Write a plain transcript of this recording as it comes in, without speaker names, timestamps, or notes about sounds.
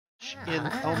stage in,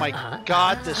 oh my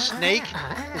god, the snake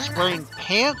is wearing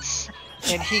pants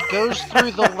and he goes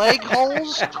through the leg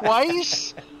holes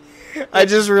twice? I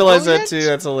just realized brilliant. that too.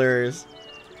 That's hilarious.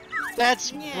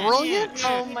 That's brilliant.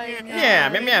 Oh my god.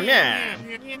 Yeah,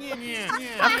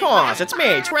 yeah. Of course, it's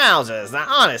me, Trowzers, the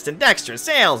honest and dexterous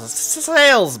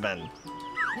salesman.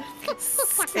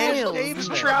 His name's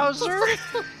Trowzer.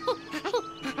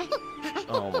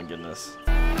 Oh my goodness.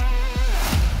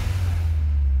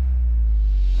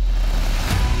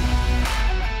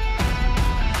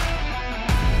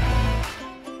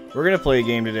 We're gonna play a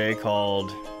game today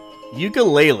called Yooka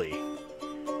Laylee.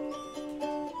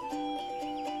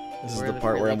 This is the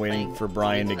part where I'm waiting for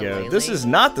Brian to go. This is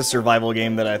not the survival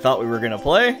game that I thought we were gonna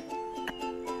play.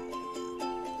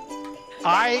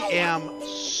 I am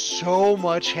so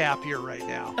much happier right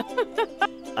now.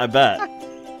 I bet.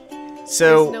 There's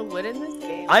So, no wood in this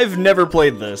game. I've never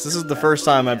played this. This is the first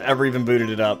time I've ever even booted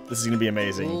it up. This is gonna be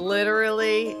amazing.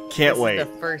 Literally. Can't this wait. Is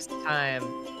the first time.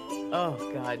 Oh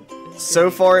god.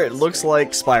 So far, it looks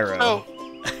like Spyro.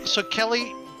 So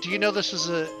Kelly, do you know this is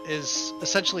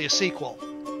essentially a sequel?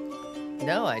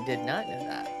 No, I did not know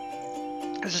that.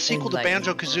 It's a sequel to Enlighten.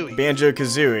 Banjo-Kazooie.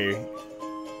 Banjo-Kazooie.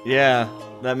 Yeah,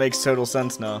 that makes total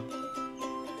sense now.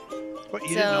 What, you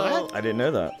didn't know that? I didn't know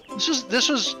that. This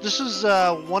is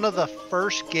one of the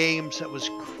first games that was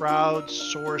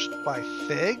crowdsourced by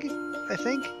Fig, I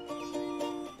think.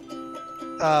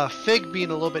 Fig being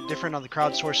a little bit different on the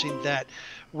crowdsourcing, that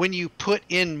when you put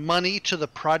in money to the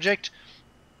project,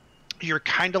 you're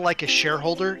kind of like a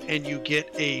shareholder and you get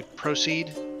a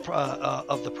proceed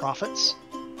of the profits.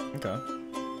 Okay.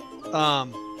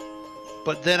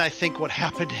 But then I think what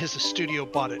happened is the studio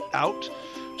bought it out,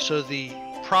 so the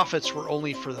profits were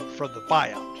only for the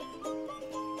buyout.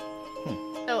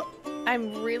 So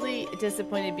I'm really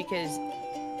disappointed because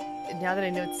now that I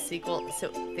know it's a sequel, so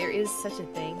there is such a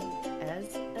thing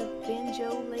as a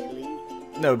Banjo Laylee?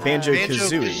 No,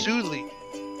 Banjo-Kazooie.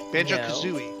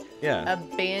 Banjo-Kazooie. Yeah. A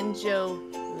Banjo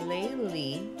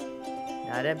Laylee,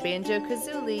 not a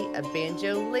Banjo-Kazooie. A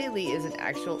Banjo Laylee is an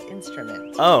actual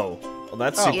instrument. Oh, well,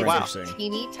 that's super It's interesting. a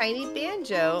teeny tiny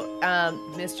banjo.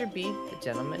 Mr. B, the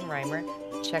gentleman rhymer,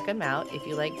 check him out if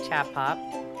you like chap hop.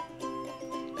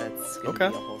 That's gonna be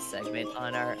a whole segment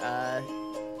on our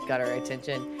got our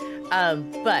attention.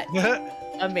 But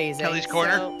amazing. Kelly's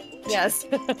Corner? So, yes.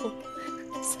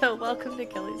 So welcome to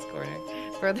Kelly's Corner.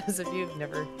 For those of you who've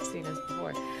never seen us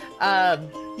before.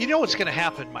 You know what's going to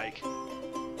happen, Mike?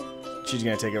 She's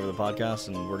going to take over the podcast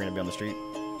and we're going to be on the street?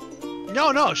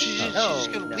 No, she's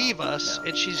going to leave us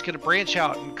and she's going to branch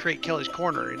out and create Kelly's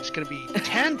Corner, and it's going to be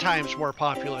 10 times more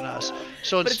popular than us.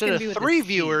 So instead of 3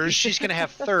 viewers, she's going to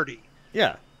have 30.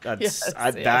 Yeah, that's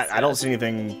I don't see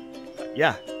anything.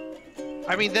 Yeah.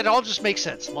 I mean, that all just makes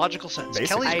sense. Logical sense.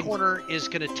 Basically. Kelly's Corner is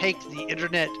going to take the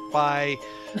internet by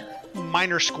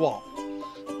minor squall.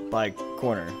 By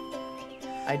corner.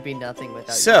 I'd be nothing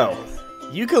without So,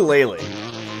 you Yooka Laylee,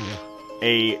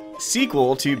 a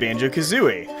sequel to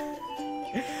Banjo-Kazooie.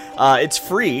 It's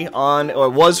free on, or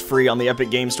it was free on the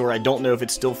Epic Game Store. I don't know if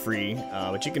it's still free,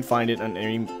 but you can find it on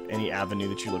any avenue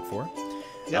that you look for.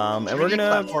 Yep, And we're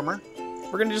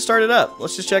gonna just start it up.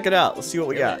 Let's just check it out. Let's see what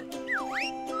we got.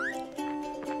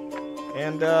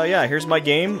 And yeah, here's my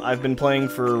game. I've been playing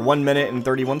for 1 minute and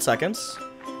 31 seconds.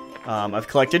 I've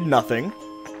collected nothing.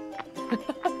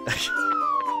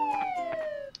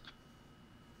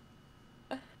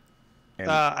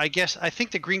 I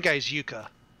think the green guy is Yooka,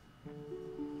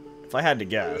 If I had to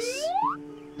guess.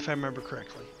 if I remember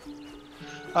correctly.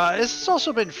 This has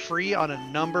also been free on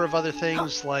a number of other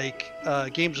things, like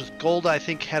games with gold. I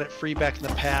think had it free back in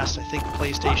the past. I think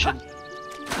PlayStation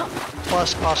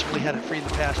Plus possibly had it free in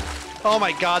the past. Oh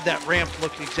my god, that ramp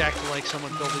looked exactly like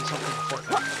someone building something in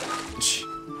Fortnite.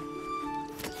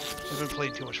 I've been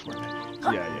playing too much Fortnite.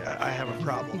 Yeah. I have a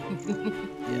problem.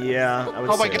 Yeah, I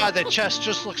would Oh my say god, that chest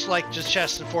just looks like just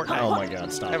chests in Fortnite. Oh my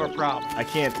god, stop I have it. a problem. I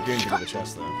can't do anything to the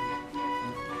chest, though.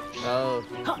 Oh.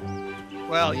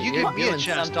 Well, you You're give me a doing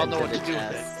chest, I'll know something what to to the do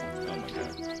with chest.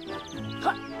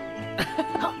 Oh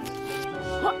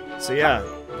my god. So yeah,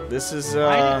 this is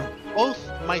Both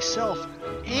myself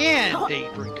and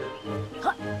Daybreaker.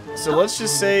 so let's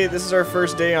just say this is our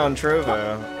first day on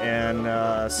Trovo, and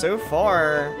so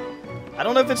far, I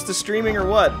don't know if it's the streaming or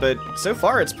what, but so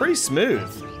far it's pretty smooth.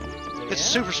 It's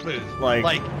super smooth.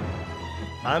 Like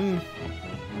I'm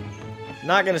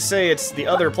not gonna say it's the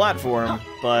other platform,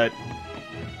 but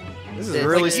this is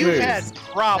really smooth. You've had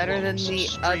problems Better than the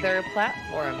streaming. other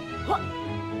platform.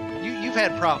 You've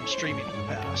had problems streaming in the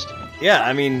past. Yeah,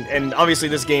 I mean, and obviously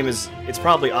this game it's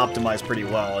probably optimized pretty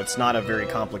well. It's not a very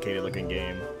complicated looking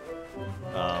game.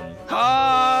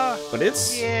 but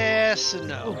it's Yes and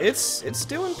no. it's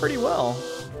doing pretty well.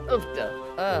 Oof,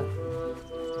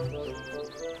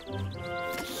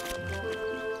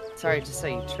 Sorry, just saw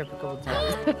you trip a couple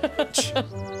times.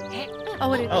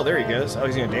 Oh, there he goes. Oh,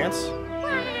 he's gonna dance.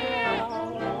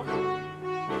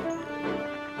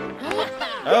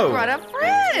 Oh, Brought a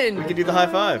friend. we can do the high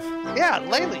five. Yeah,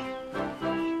 Laylee.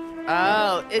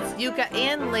 Oh, it's Yooka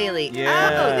and Laylee.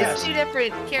 Yeah. Oh, it's two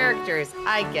different characters.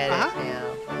 I get it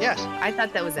now. Yes. I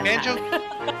thought that was a Banjo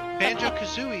hat.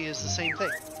 Banjo-Kazooie is the same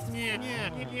thing.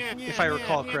 If I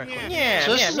recall correctly. Yeah,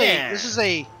 So yeah, this is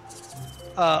a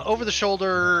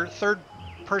over-the-shoulder,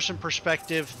 third-person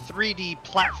perspective, 3D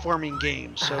platforming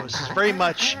game. So it's very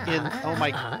much in. Oh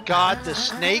my God! The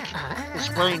snake is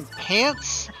wearing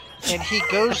pants, and he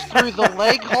goes through the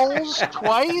leg holes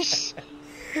twice.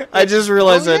 I just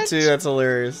realized that brilliant. too. That's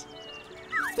hilarious.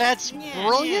 That's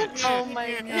brilliant. Oh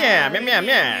my God. Yeah,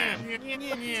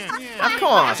 yeah. Of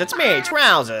course, it's me,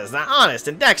 Trowzers, the honest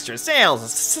and dexterous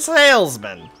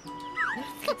salesman.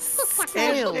 His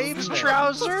name's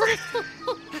Trowzer.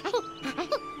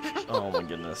 Oh my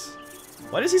goodness.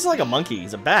 Why does he sound like a monkey?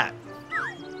 He's a bat.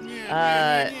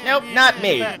 Nope, Not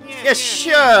me. You're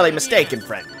surely mistaken,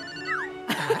 friend.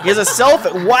 He has a cell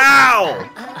phone. Wow!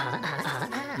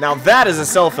 Now that is a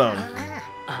cell phone.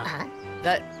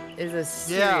 That is a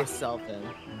serious cell phone.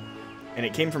 And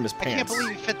it came from his I can't pants.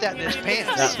 believe he fit that in his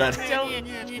pants.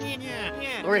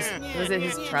 Or was it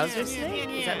his trouser snake?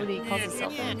 Is that what he calls his cell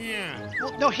phone?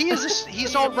 Well, no,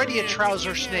 he's already a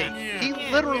trouser snake. He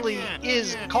literally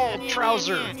is called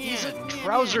Trowzer. He's a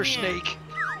trouser snake.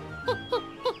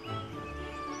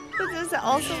 But is that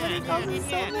also what he calls his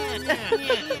cell phone?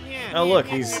 Oh look,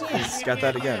 he's got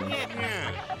that again.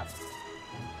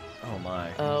 Oh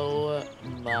my. Oh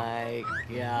my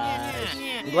gosh.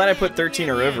 I'm glad I put 13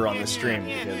 or over on the stream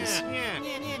because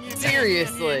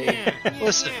Seriously.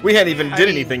 Listen, we hadn't even did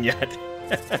anything yet.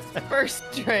 First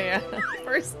day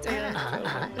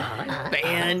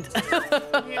banned.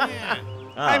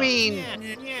 I mean,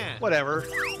 whatever.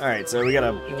 All right, so we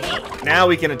gotta. Now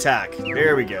we can attack.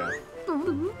 There we go.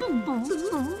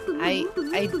 I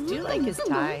do like his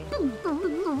tie.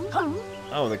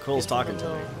 Oh, the Quill's talking to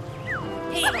me.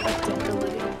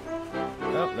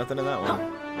 Oh, nothing in that one.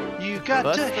 You got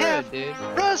Bust to through have it, dude.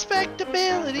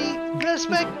 respectability.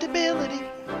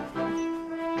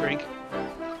 Drink.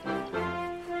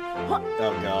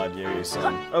 Oh God, yeah, you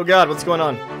son. Oh God, what's going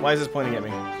on? Why is this pointing at me?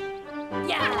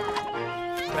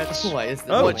 That's Why is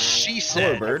this? Oh. what she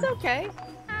Hello, said. bird. It's okay.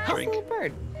 Drink. Little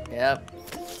bird. Yep.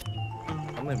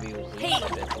 I'm gonna be a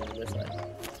bit over this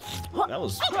one. That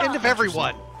was. End of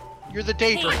everyone. You're the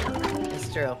day drinker.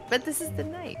 It's true. But this is the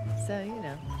night, so you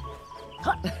know.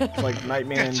 Like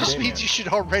Nightman That and just Damian. means you should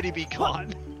already be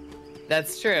gone.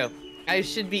 That's true. I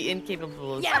should be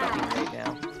incapable of speaking right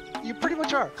now. You pretty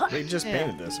much are. They just Yeah.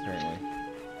 painted this apparently.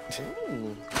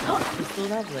 Ooh. It's so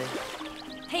lovely.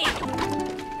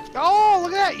 Oh,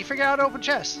 look at that. You figured out how to open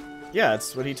chests. Yeah,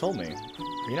 that's what he told me.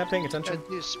 Are you not paying attention?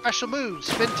 Do special moves.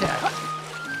 Spin tap.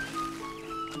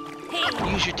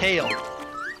 Use your tail.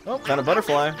 Oh, found a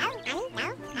butterfly.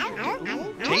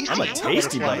 Tasty. I'm a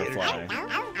tasty butterfly.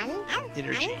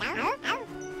 Energy.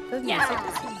 The music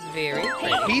is very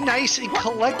pretty. Be nice and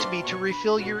collect me to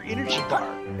refill your energy bar.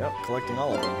 Yep, collecting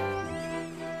all of them.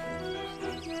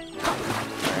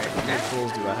 Alright, how many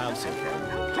tools do I have so far?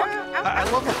 I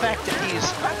love the fact that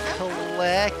he's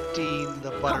collecting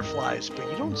the butterflies, but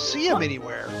you don't see them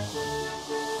anywhere.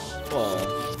 Well,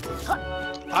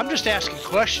 I'm just asking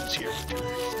questions here.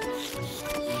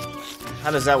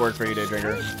 how does that work for you, Day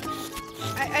Drinker?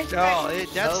 That's Oh, a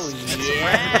yeah.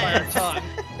 rapid fire tongue.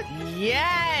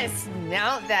 Yes!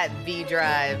 Mount that V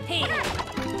drive.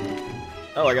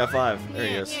 Oh, I got 5. There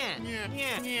he is.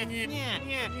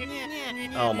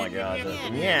 Oh my God.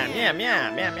 Yeah.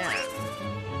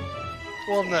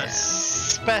 Well, the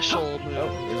special move.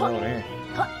 Oh, there's one over here.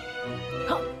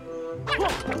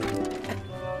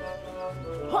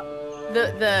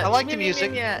 The I like the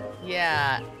music.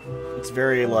 Yeah. It's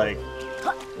very like.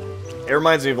 It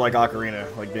reminds me of like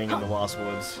Ocarina, like being in the Lost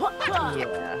Woods.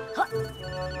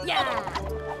 Yeah.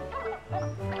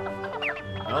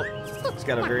 Oh, he's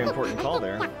got a very important call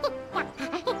there.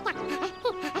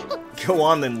 Go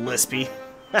on then, Lispy.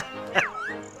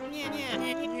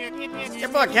 Your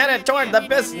book headed toward the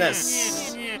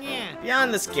business.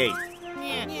 Beyond this gate.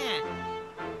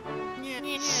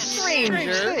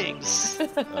 Strange things.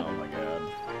 Oh my God.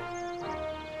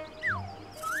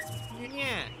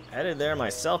 Headed there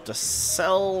myself to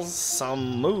sell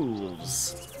some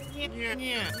moves.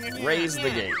 Raise the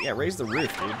gate. Yeah, raise the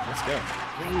roof, dude. Let's go.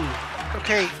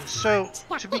 Okay, so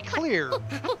to be clear,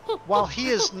 while he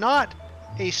is not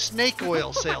a snake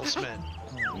oil salesman.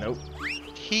 Nope.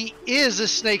 He is a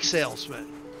snake salesman.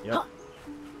 Yep.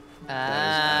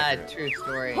 Ah, true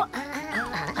story. Oh.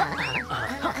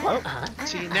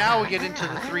 See, now we get into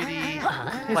the 3D He's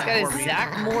got his platforming.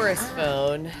 Zach Morris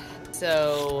phone,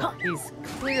 so he's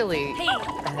clearly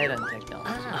ahead on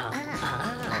technology.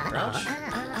 Crouch.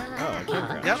 Oh, I can't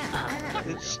crouch. Yep.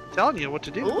 It's telling you what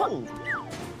to do. Ooh.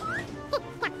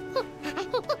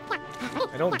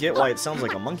 I don't get why it sounds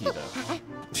like a monkey though.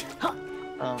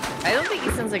 I don't think he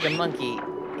sounds like a monkey.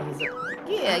 He's like,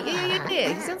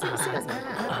 yeah. He sounds like a salesman.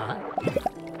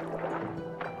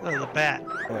 Oh, the bat.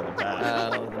 Yeah, the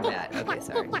bat. Oh, the bat. Okay,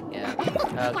 sorry. Yeah.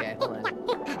 Okay, hold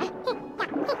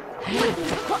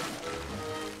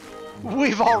on.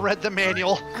 We've all read the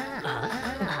manual.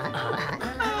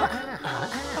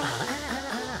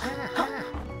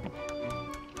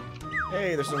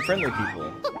 Hey, there's some friendly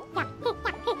people.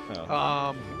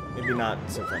 Oh, maybe not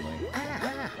so friendly.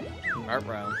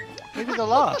 Barbro. Maybe they're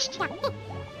lost.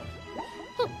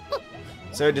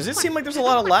 So does it seem like there's a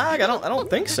lot of lag? I don't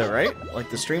think so, right? Like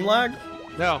the stream lag?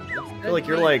 No. I feel like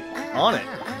you're like on it.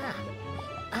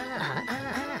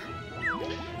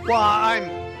 Well, I'm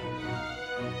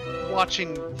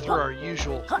watching through our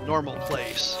usual normal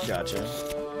place. Gotcha.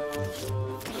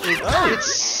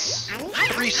 It's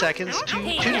 3 seconds, 2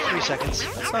 to 3 seconds.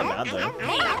 That's not bad though.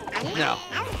 No.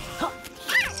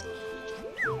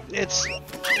 It's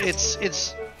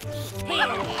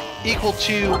equal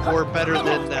to or better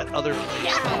than that other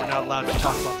place that we're not allowed to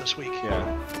talk about this week.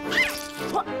 Yeah.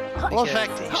 Well, the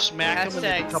fact that you smack them and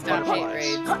they become Stop hate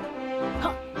butterflies. raids.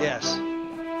 Yes.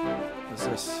 What's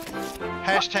this?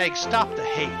 Hashtag stop the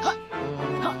hate.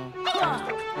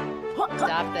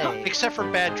 Stop the hate. Except for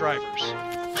bad drivers.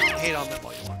 Hate on them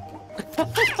all you want.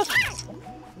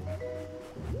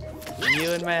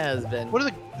 You and my husband. What are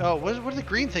the what do the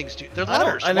green things do? They're I don't-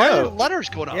 letters. I Why are there know. letters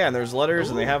going up? Yeah, and there's letters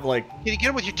and they have like. Can you get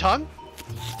them with your tongue?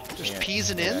 There's Can't. P's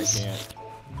and Yeah, I N's. can't.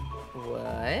 What?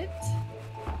 I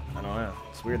don't know.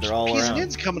 It's weird. They're all P's around. and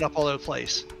N's coming up all over the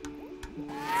place.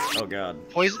 Oh god.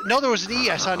 Poison. No, there was an E.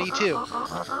 I saw an E too.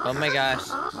 Oh my gosh.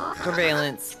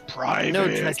 Surveillance. Private No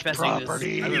trespassing.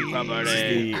 property. This is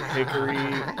the Hickory,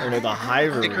 or no, the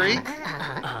Hivory. Hickory?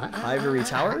 Hivory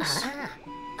Towers?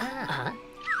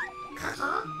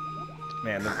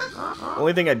 Man, the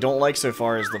only thing I don't like so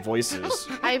far is the voices.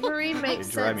 Ivory makes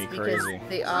They drive sense me because crazy.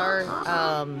 they are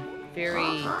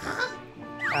very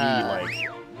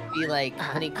be like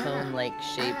honeycomb like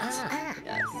shaped.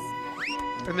 Yes.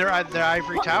 And they're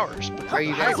ivory towers. But Are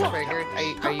you guys triggered?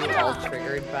 Are you all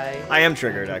triggered by? I am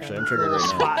triggered, actually. I'm triggered little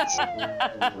right now. spots?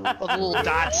 The little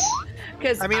dots.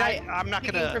 Because I mean, I'm not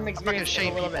speaking gonna from I'm not gonna experience,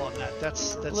 shame I'm a people little on that.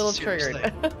 That's a little a serious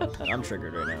triggered. thing. I'm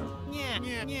triggered right now.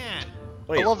 Yeah.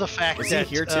 Wait, I love the fact is he that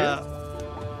here too?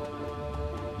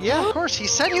 Yeah, of course. He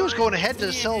said he was going ahead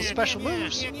to sell special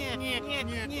moves.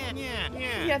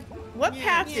 Yeah. What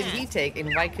path did he take,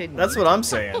 and why couldn't? That's what I'm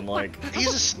saying. Like,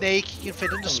 He's a snake. He can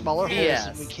fit into smaller holes Yes.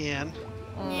 than we can.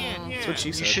 that's what she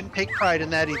You said. shouldn't take pride in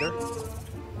that either.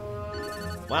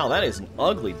 Wow, that is an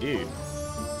ugly dude.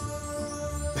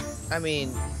 I mean,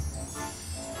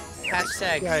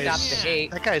 hashtag That stop the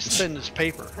hate. That guy's thin as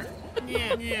paper.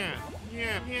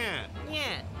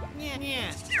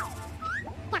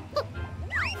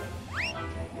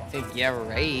 Yeah,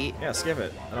 right. Yeah, skip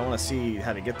it. I don't want to see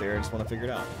how to get there. I just want to figure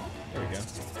it out. There we go.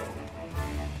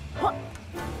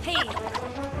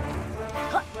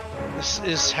 This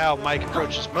is how Mike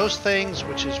approaches most things,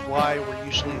 which is why we're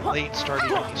usually late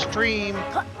starting on the stream.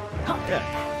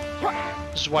 Yeah.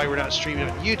 This is why we're not streaming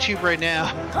on YouTube right now.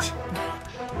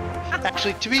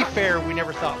 Actually, to be fair, we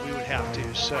never thought we would have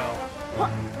to, so...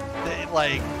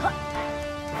 Like,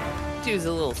 Dude's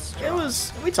a little It strong.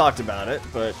 was. We talked about it,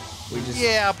 but we just.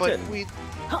 yeah, but didn't. we...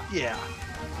 Yeah.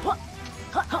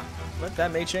 But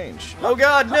that may change. Oh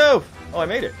god, no! Oh, I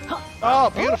made it. Oh,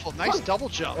 beautiful. Nice double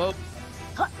jump. Oh.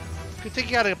 Good thing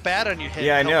you got a bat on your head.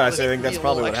 Yeah, I know, Help so I think that's give you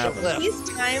a probably little what extra happened. lift.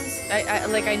 These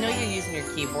times, I know you're using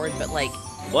your keyboard, but like,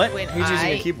 What? When Who's using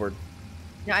I- a keyboard?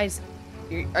 guys,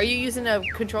 are you using a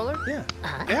controller? Yeah.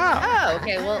 Yeah. Oh,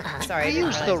 okay. Well, sorry. I I didn't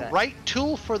use the realize that. right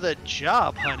tool for the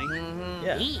job, honey. Mhm.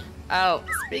 Yeah. Oh,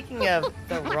 speaking of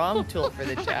the wrong tool for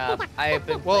the job, I have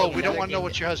been. Whoa, playing we don't another want to know game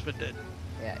what your husband did.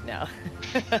 Yeah, no.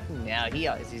 No, he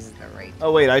always uses the right.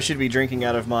 Oh wait, I should be drinking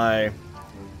out of my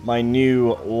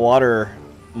new water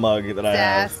mug that I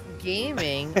have. SASS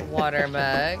Gaming water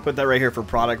mug. Put that right here for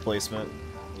product placement.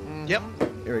 Yep.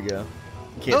 Here we go.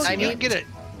 You can't No, see you that. can get it.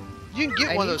 You can get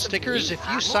I one of need those some stickers heat. if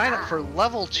you sign up for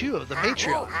level 2 of the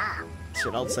Patreon.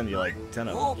 Shit, I'll send you like 10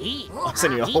 of them. I'll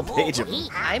send you a whole page of them.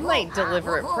 I might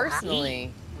deliver it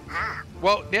personally.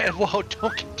 Whoa, yeah, whoa,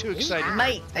 don't get too excited.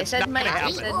 Might. I That's said not might. gonna I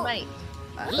happen. said might.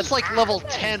 That's like level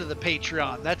 10 of the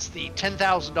Patreon. That's the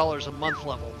 $10,000 a month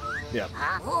level. Yeah.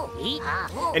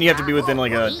 And you have to be within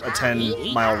like a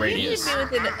 10-mile radius. You need to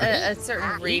be within a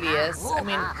certain radius. I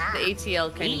mean, the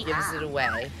ATL kind of gives it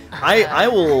away. I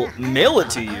will mail it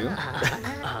to you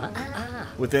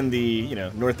within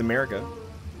the, North America.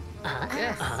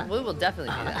 Yes, we will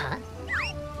definitely do that.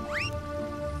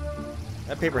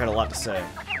 That paper had a lot to say.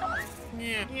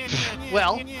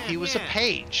 Well, he was a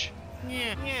page.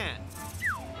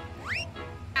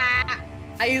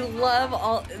 I love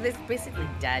all this. Basically,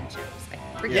 dad jokes.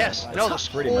 I freaking Yes, love no, it. this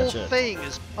pretty whole much it. thing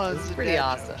is puns It's and pretty dad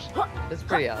awesome. jokes. It's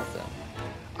pretty awesome.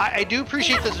 I do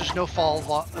appreciate that there's no fall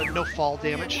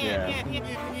damage. Yeah.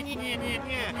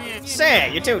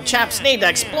 Say, you two chaps need to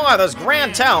explore those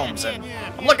grand tomes, and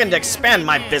I'm looking to expand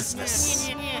my business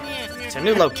to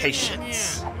new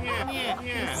locations.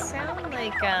 You sound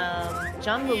like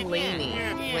John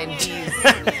Mulaney when he's.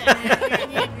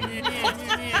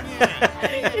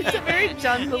 It's a very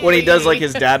John Mulaney. When he does like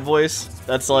his dad voice,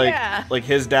 that's like Yeah. like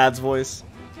his dad's voice.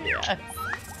 Yeah.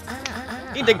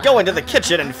 Need to go into the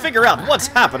kitchen and figure out what's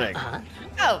happening.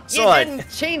 Oh, So you I- didn't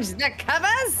change the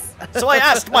covers? So I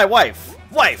asked my wife.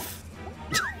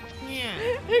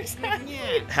 Exactly.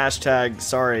 Hashtag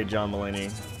sorry, John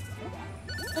Mulaney.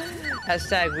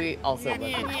 Hashtag we also love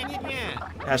you.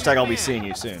 Hashtag I'll be seeing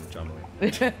you soon, John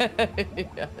Mulaney.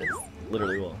 Yes.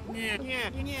 Literally will.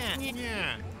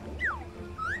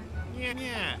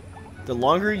 The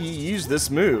longer you use this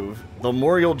move, the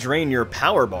more you'll drain your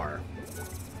power bar.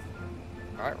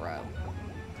 Alright, Rob.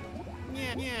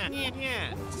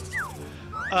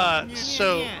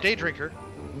 So, Day Drinker,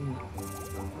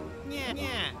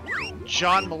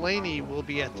 John Mulaney will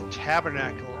be at the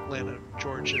Tabernacle, Atlanta,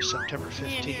 Georgia, September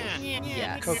 15th.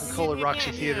 Yes. Coca-Cola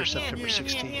Roxy Theater, September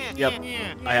 16th. Yep,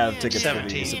 I have tickets for the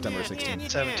 17th. September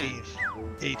 16th. 17th,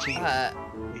 18th,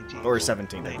 18th, Or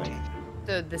 17th, I think. 19th.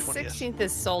 So the 20th. 16th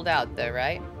is sold out, though,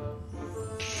 right?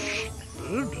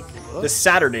 This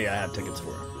Saturday I have tickets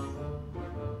for.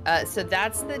 So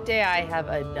that's the day I have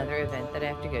another event that I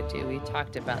have to go to. We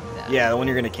talked about that. Yeah, the one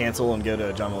you're gonna cancel and go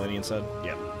to John Mulaney instead?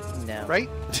 Yep. No. Right?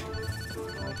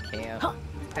 I can't.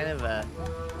 It's kind of a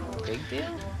big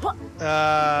deal.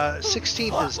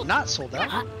 16th is not sold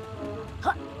out.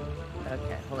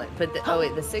 Okay, hold on. But the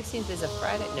 16th is a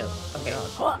Friday? No. Okay.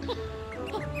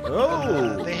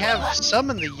 Oh! They have some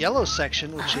in the yellow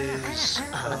section, which is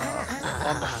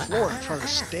on the floor in front of the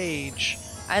stage.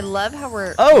 I love how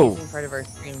we're Oh! using part of our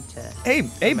stream to. Hey,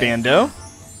 Bando.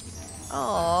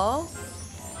 Aww.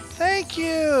 Thank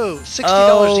you! $60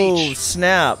 Oh, each.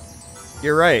 snap.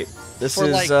 You're right. This For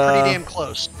is like pretty damn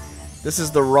close. this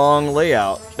is the wrong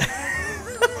layout.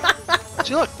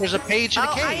 See, look, there's a page and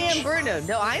a Oh, cage. I am Bruno.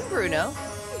 No, I'm Bruno.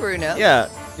 Bruno. Yeah,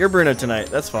 you're Bruno tonight.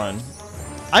 That's fine.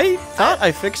 I thought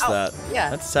I fixed that. Yeah.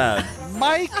 That's sad.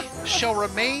 Mike shall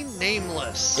remain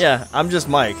nameless. Yeah, I'm just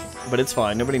Mike, but it's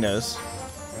fine. Nobody knows.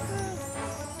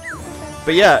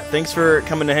 But yeah, thanks for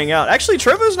coming to hang out. Actually,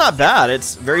 Trovo's not bad.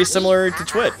 It's very similar to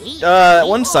Twit.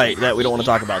 One site that we don't want to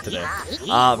talk about today.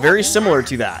 Very similar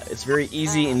to that. It's very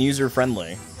easy and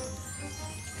user-friendly.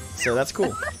 So that's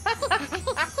cool.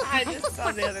 I just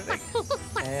saw the other thing.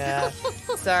 Yeah.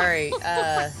 Sorry.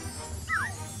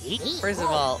 First of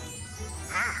all,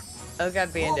 oh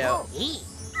god, Bando,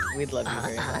 we'd love you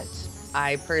very much.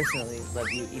 I personally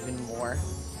love you even more.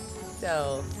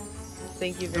 So,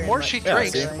 thank you The very much. more she for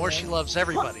drinks, doing the more this. she loves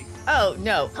everybody. Oh,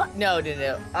 no. No.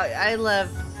 I love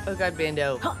oh god,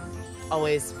 Bando.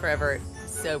 Always, forever,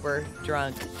 sober,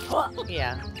 drunk.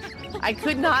 Yeah. I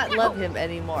could not love him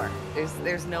anymore.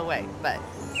 There's no way, but.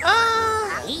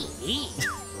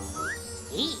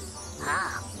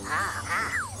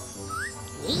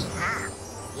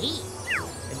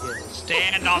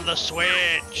 Stand on the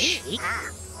switch.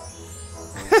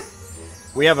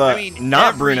 We have I mean,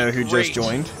 not every Bruno who just great-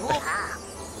 joined.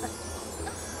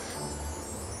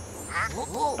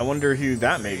 I wonder who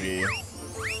that may be.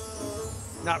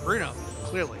 Not Bruno,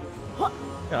 clearly.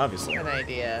 Yeah, obviously. An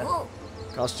idea.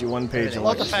 Cost you one page. I of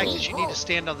love the life. fact that you need to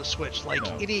stand on the switch. Like,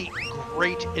 any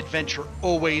great adventure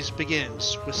always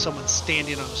begins with someone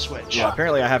standing on a switch. Yeah,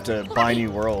 apparently I have to buy new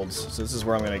worlds, so this is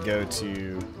where I'm gonna go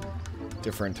to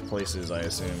different places, I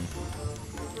assume.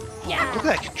 Look at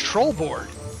that control board.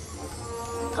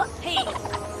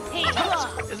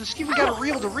 It's even got a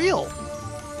reel-to-reel.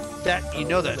 That, you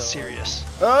know that's serious.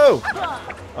 Oh!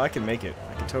 I can make it.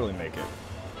 I can totally make it.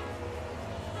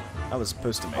 I was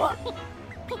supposed to make it.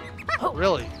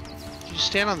 Really? Did you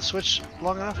stand on the switch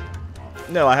long enough?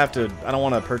 No, I have to. I don't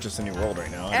want to purchase a new world right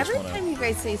now. I Every just want time you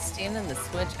guys say stand on the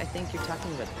switch, I think you're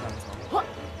talking about the console.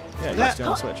 Yeah, you just do on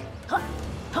the Switch.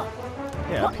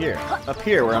 Yeah, up here. Up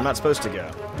here where I'm not supposed to go.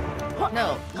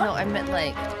 No, I meant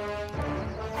like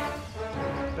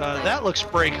That looks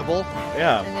breakable.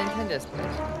 Yeah. the Nintendo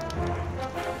Switch.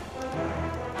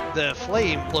 The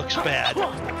flame looks bad.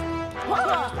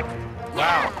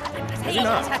 Wow. Maybe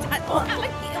not.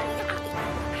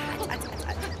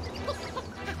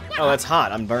 Oh, that's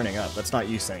hot. I'm burning up. That's not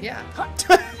you saying. Yeah. I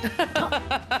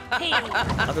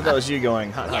thought that was you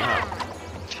going hot, hot, hot.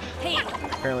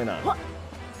 Apparently not.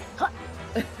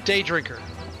 Day drinker.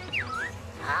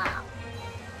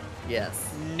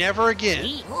 Yes. Never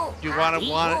again. Do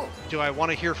I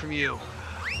want to hear from you?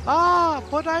 Ah,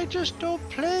 but I just don't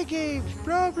play games.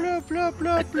 Blah blah blah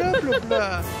blah blah blah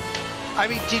blah. I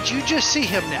mean, did you just see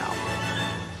him now?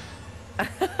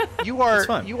 You are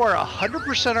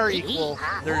 100% our equal.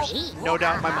 There's no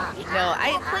doubt in my mind. No,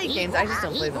 I play games. I just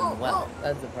don't play them well.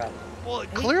 That's the problem. Well,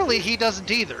 clearly he doesn't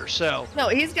either. So. No,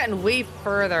 he's gotten way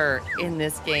further in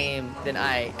this game than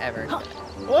I ever did.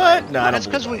 What? No, I don't That's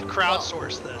believe because we that.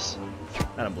 crowdsourced this.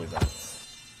 I don't believe that.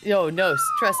 No,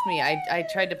 trust me. I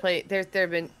tried to play.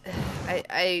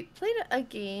 I played a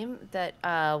game that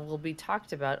will be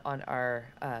talked about on our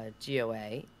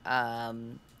GOA.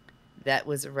 That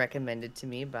was recommended to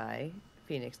me by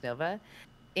Phoenix Nova,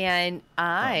 and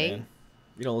You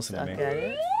don't listen to suck me. at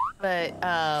it. But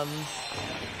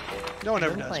No one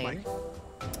ever been does, playing.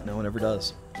 Mike. No one ever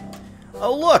does.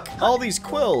 Oh look, all these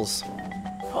quills.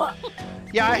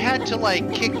 Yeah, I had to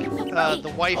like kick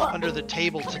the wife under the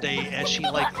table today as she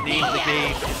like named the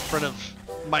game in front of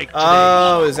Mike today.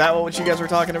 Oh, is that what you guys were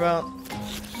talking about?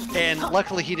 And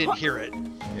luckily he didn't hear it.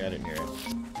 Yeah, I didn't hear it.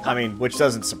 I mean, which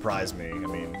doesn't surprise me. I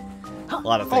mean, a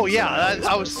lot of things. Oh yeah, are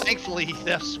I was thankfully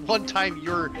that's one time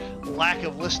your lack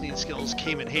of listening skills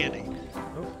came in handy.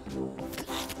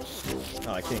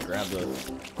 Oh, I can't grab the.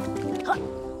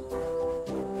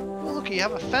 Oh, look, you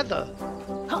have a feather.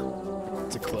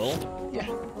 It's a quill. Yeah,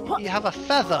 you have a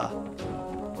feather.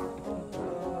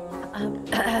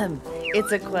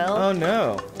 it's a quill. Oh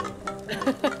no!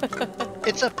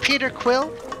 It's a Peter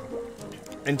quill.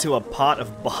 Into a pot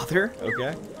of bother.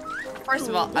 Okay. First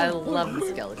of all, I love the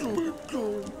skeleton.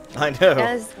 I know.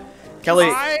 As Kelly,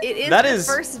 it is that the is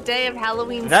first day of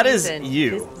Halloween that is season.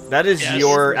 you. That is Yes.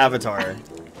 your avatar.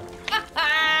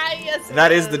 Yes, it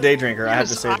That is the day drinker. I have to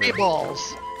His save it.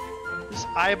 eyeballs. His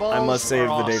eyeballs. I must save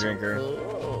are the day awesome. drinker.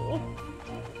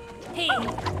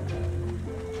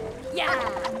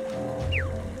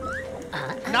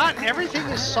 Not everything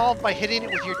is solved by hitting it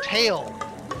with your tail.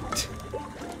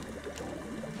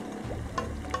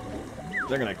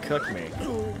 They're gonna cook me.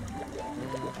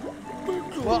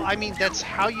 Well, I mean, that's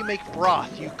how you make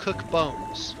broth. You cook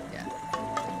bones. Yeah.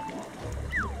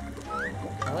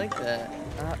 I like the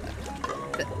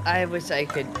I wish I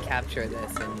could capture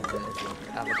this in the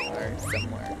avatar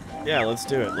somewhere. Yeah, let's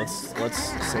do it. Let's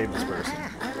save this person.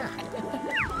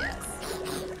 Yes.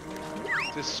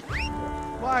 This.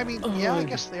 Well, I mean, yeah, I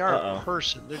guess they are Uh-oh. a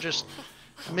person. They're just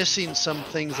missing some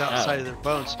things outside of their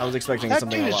bones. I was expecting That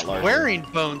something dude a lot is larger. wearing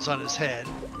bones on his head.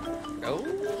 Oh.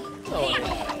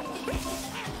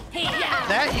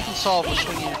 That you can solve with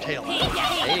swinging your tail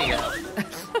out. There you go.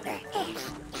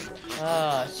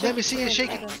 Oh, Let me see you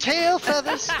shake your tail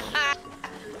feathers.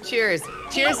 cheers.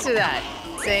 Cheers to that.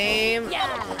 Same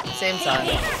song.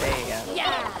 There you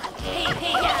go.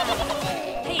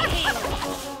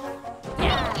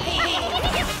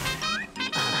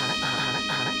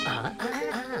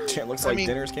 It looks I like mean,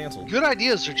 dinner's canceled. Good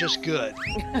ideas are just good.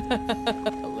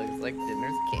 Looks like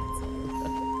dinner's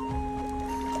canceled.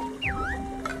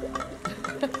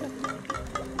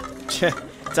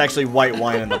 It's actually white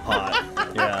wine in the pot.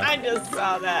 Yeah, I just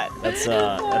saw that. that's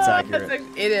accurate.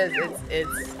 It is.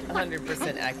 It's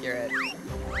 100% accurate.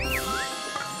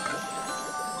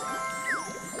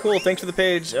 Cool. Thanks for the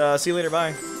page. See you later.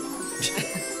 Bye.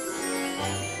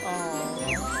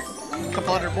 A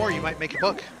couple hundred more, you might make a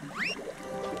book.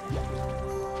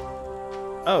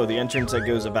 Oh, the entrance that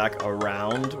goes back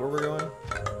around where we're going.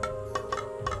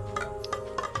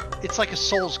 It's like a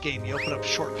Souls game. You open up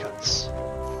shortcuts.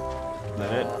 Is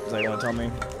that it? Is that what you want to tell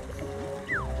me?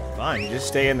 Fine. You just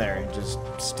stay in there and just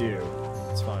stew.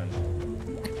 It's fine.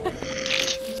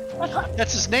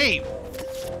 That's his name.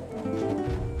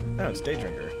 No, it's Day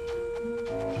Drinker.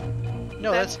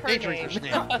 No, that's her Daydrinker's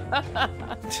name.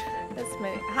 That's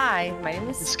my name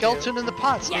is The Stu. skeleton in the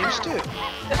pot's name's Stu.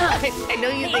 I know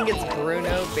you think it's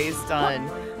Bruno based on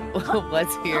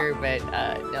what's here, but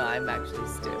no, I'm actually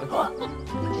Stu.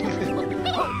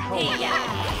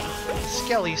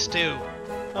 Skelly Stu.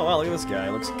 Oh wow, look at this guy.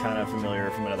 Looks kind of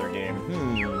familiar from another game.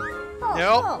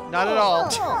 Nope, not at all.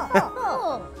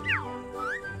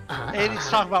 And he's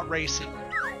talking about racing.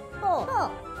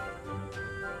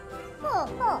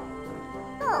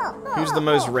 Who's the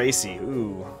most racy?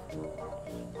 Ooh.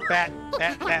 Bat.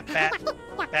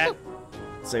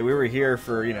 Say we were here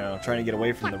for, you know, trying to get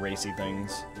away from the racy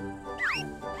things.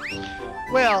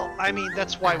 Well, I mean,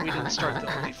 that's why we didn't start the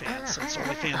OnlyFans. Since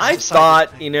OnlyFans I is a side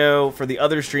thought, thing. you know, for the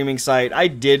other streaming site, I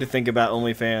did think about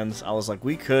OnlyFans. I was like,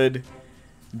 we could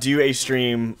do a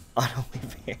stream on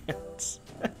OnlyFans.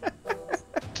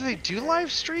 Do they do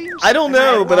live streams? I don't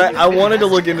know, but I wanted to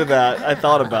look into that. I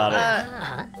thought about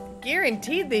it.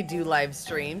 Guaranteed they do live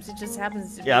streams. It just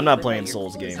happens to be. Yeah, I'm not with playing your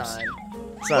Souls clothes games. on.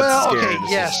 It's not Well, scary. okay,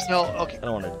 it's yes, just- no, okay. I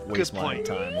don't want to waste my point.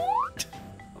 time.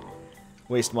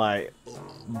 Waste my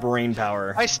brain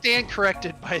power. I stand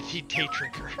corrected by the day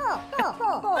drinker.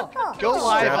 Go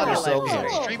live Strap on yourselves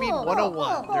OnlyFans. in. Streaming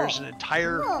 101. There's an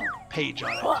entire page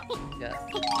on it. Yes.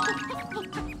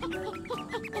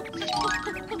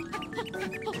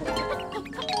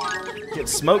 Get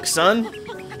smoked, son.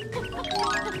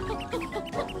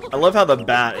 I love how the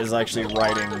bat is actually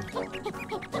writing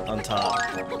on top.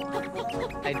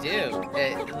 I do.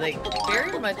 Like,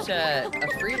 very much a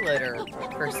freeloader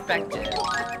perspective.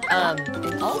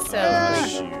 And also, Oh, like,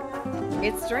 shoot.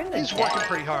 it's during the He's day. working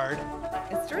pretty hard.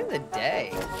 It's during the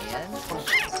day, man.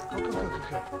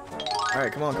 Go.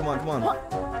 Alright, come on, come on, come on.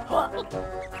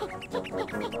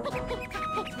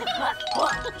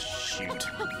 Shoot.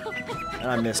 And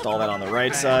I missed all that on the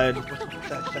right side.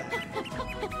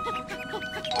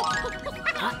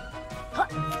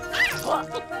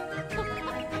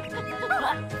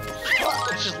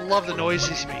 I just love the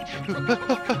noises he makes.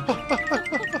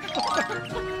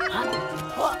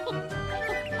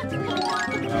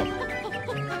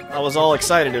 I was all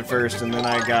excited at first, and then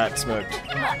I got smoked.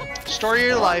 Story of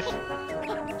your life.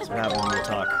 That's what happened when you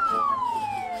talk.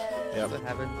 That's Yep. what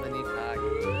happens when you talk.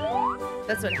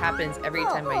 That's what happens every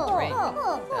time I drink.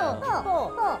 So.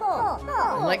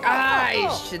 I'm like, I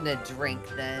shouldn't have drank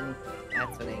then.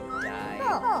 That's when I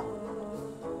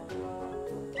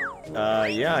die.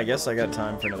 Yeah, I guess I got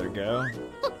time for another go.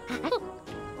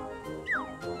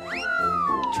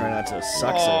 Try not to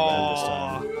suck so bad this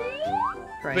time.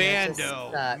 Try not to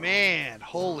Bando. suck. Man,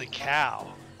 holy cow.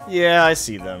 Yeah, I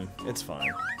see them. It's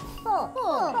fine.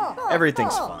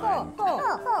 Everything's fine.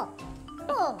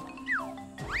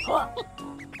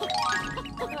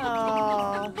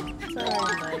 Oh,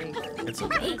 sorry, Mike. It's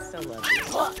okay. I still love you.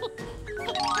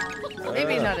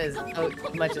 Maybe not as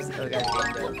much as Bando.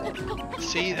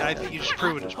 See, I think you just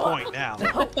proven his point now.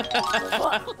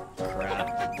 Crap.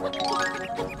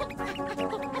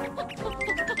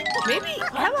 Maybe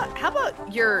how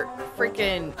about your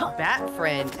freaking bat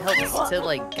friend helps to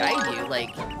like guide you, like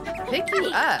pick you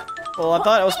up. Well, I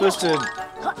thought I was supposed to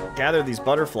gather these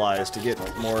butterflies to get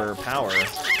more power.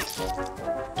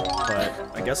 But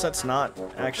I guess that's not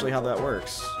actually how that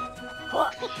works.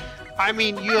 I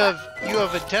mean, you have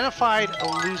identified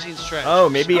a losing strategy. Oh,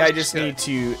 maybe So I it's just good. need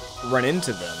to run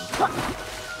into them.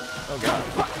 Oh god.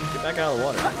 Get back out of the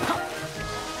water.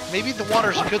 Maybe the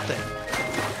water's a good thing.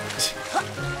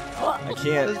 I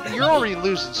can't. You're already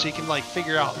losing, so you can like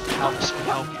figure out how this can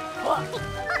help you. Oh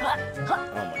my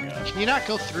god. Can you not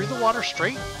go through the water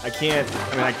straight? I can't.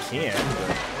 I mean, I can, but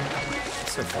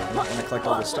it's so fun. I want to collect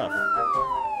all this stuff.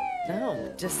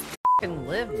 No, just fucking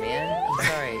live, man. I'm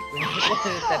sorry, we need to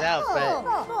edit that out,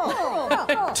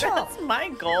 but that's my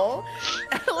goal.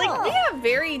 Like, we have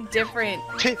very different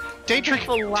Day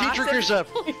Drinker's a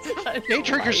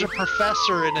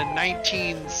professor in a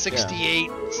 1968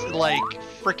 like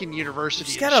freaking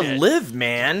university. You just and gotta shit. live,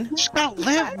 man. You just gotta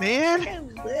live, man.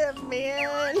 Fucking live,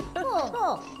 man.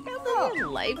 Live your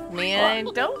life, man.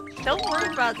 Don't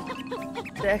worry about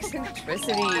the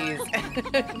eccentricities,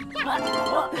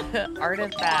 the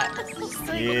artifacts. Just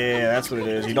like, Yeah, that's what it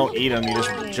is. You don't eat them, you just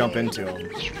jump into them.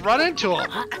 Just run into him.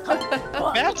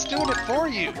 Matt's doing it for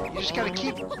you. You just gotta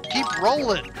keep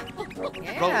rolling.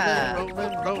 yeah.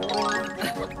 Rolling.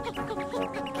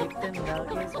 Keep them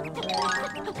doggies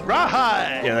rolling.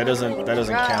 Right. Yeah, that doesn't count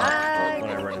Right. when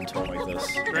I run into them like this.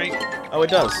 Great. Oh, it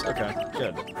does. Okay,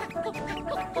 good.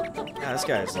 Yeah, this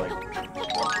guy's like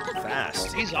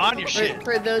fast. He's on your shit.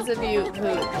 For those of you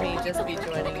who may just be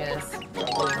joining us,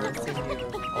 or most of you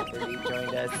have already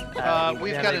joined us,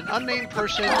 We've got an unnamed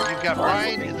person. You've got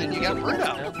Brian, and then you got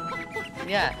Bruno.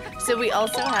 Yeah. So we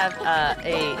also have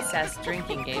a SASS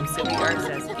drinking game. So we are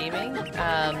SASS gaming,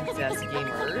 SASS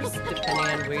gamers, depending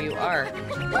on where you are.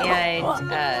 And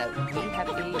we have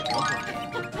a drinking game.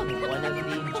 One of the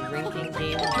drinking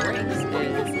game drinks is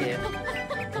if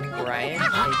Brian,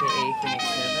 aka Phoenix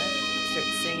Nova,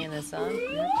 start singing a song, you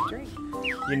have to drink.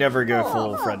 You never go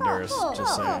full Fred Durst,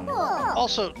 just saying.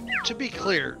 Also, to be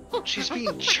clear, she's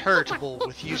being charitable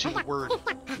with using the word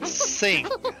sing.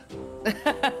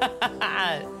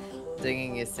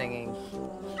 Singing is singing.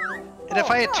 And if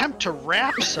I attempt to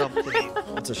rap something,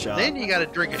 That's a shot. then you gotta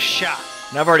drink a shot.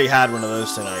 And I've already had one of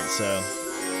those tonight, so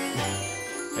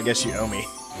I guess you owe me.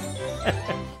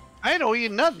 I don't owe you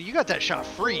nothing. You got that shot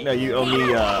free. No, you owe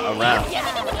me a rap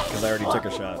because I already took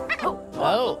a shot.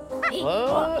 Oh,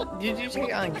 whoa! Did you take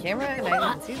it on camera and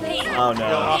I didn't see that? Oh No,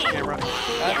 no. off camera.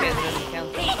 Okay, that doesn't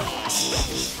count.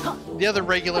 The other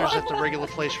regulars at the regular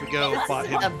place we go bought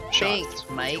him shots. Thanks,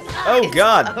 Mike. Oh It's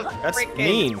God, a that's frickin'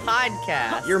 mean.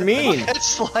 Podcast. You're mean.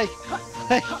 It's like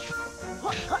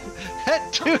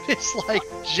that dude is like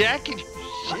jacking your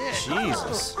shit.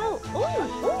 Jesus. Ah.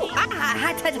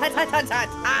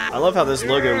 I love how this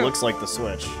logo looks like the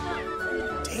Switch.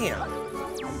 Damn.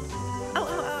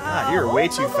 God, you're way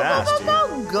too fast, dude.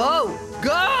 Go!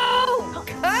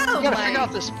 You gotta figure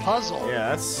out this puzzle. Yeah,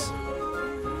 that's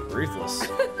ruthless.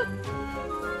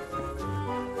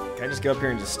 Can I just go up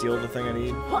here and just steal the thing I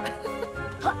need?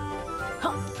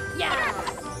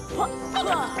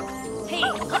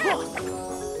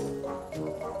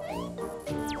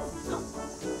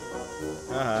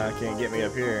 Can't get me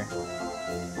up here.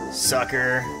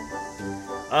 Sucker.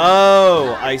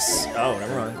 Oh, oh,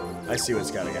 never mind. I see what's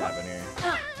gotta happen here.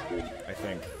 I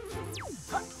think.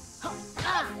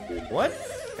 What?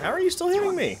 How are you still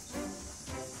hitting me?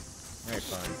 Alright,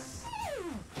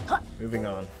 fine. Moving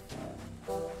on.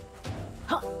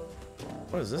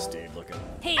 What is this dude looking?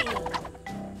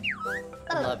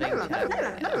 Loving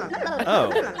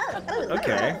Oh.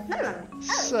 Okay.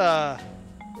 It's,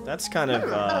 That's kind of,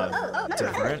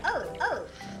 different.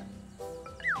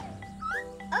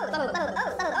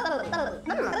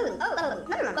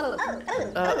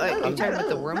 Are you talking about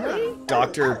the worm lady?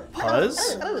 Dr.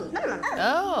 Puzz?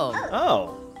 Oh.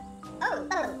 Oh.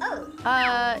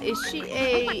 Is she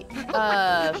a,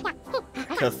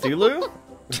 Cthulhu?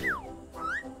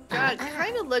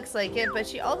 kind of looks like it, but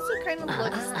she also kind of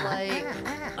looks like,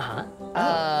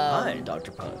 Hi,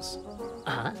 Dr. Puzz.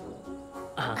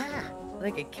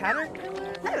 like a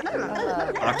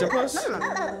caterpillar? Octopus?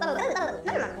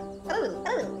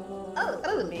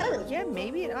 Yeah,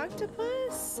 maybe an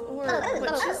octopus? Or,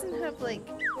 but she doesn't have, like,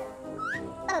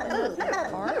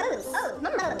 arms?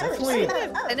 Definitely. She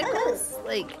doesn't have tentacles?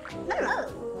 Like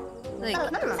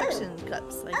suction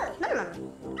cups, like...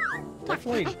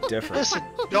 Definitely different. listen,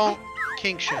 don't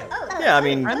kink shame. Yeah, I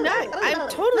mean, I'm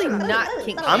totally not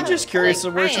kinky. I'm just curious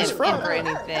of where I she's am from. in for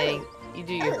anything. You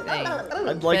do your thing.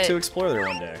 I'd like to explore there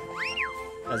one day.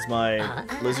 As my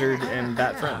lizard and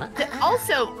bat friend.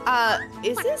 Also,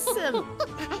 is this some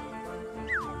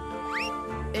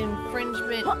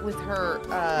infringement with her,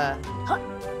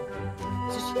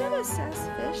 does she have a sass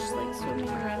fish, like, swimming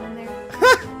around in there?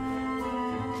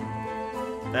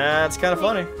 That's kind of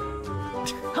funny.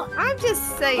 I'm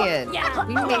just saying.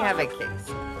 We may have a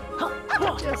case.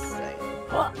 Just saying.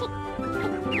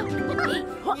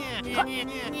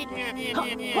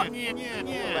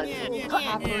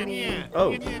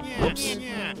 Oh, whoops.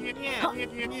 Oh, no,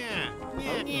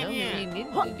 you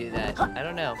needed to do that. I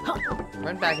don't know.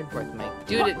 Run back and forth, Mike.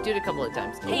 Do it a couple of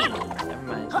times. Never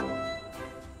mind.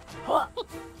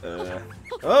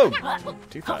 Oh,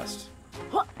 too fast.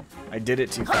 I did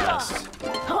it too fast.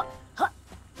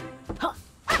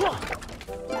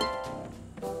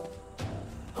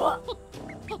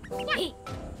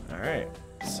 Alright,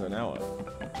 so now what?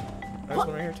 There's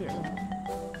one right here too.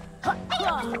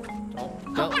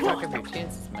 Don't fuck up your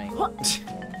chances, Mike.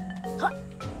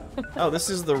 Oh, this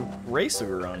is the race we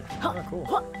were on. Oh, cool.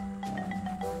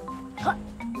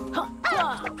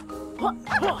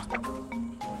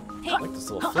 I like this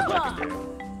little flip I can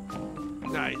do.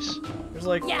 Nice. There's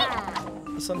like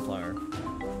a sunflower.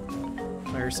 I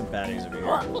hear some baddies over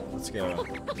here.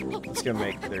 Let's go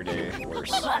make their day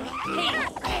worse. Look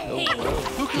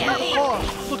at the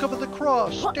cross. Look up at the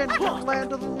cross. Standing in the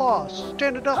land of the lost.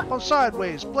 Standing up on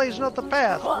sideways. Blazing up the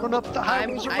path. Run up the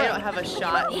highways I don't around. have a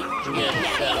shot.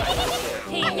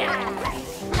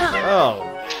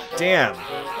 Oh, damn.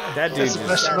 That dude That's the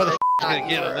best just, motherfucker's gonna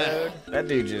get on that. that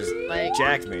dude just Like-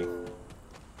 jacked me.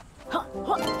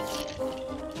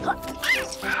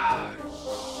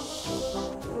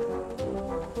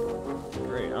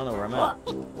 Great, I don't know where I'm at.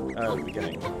 Oh, the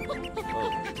beginning. Whoa.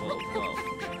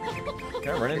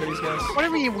 Can I run into these guys? What do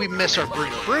you mean we miss our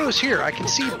Bruno? Bruno's here. I can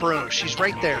see Bruno. She's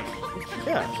right there.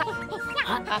 Yeah.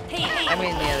 I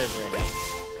mean the other Bruno.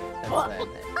 That's what I meant.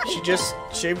 She just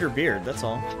shaved her beard, that's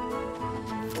all.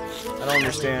 I don't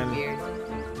understand. Weird.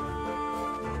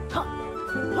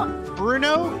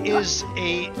 Bruno is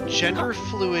a gender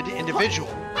fluid individual.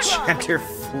 Gender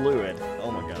fluid.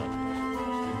 Oh my god.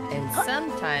 And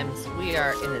sometimes we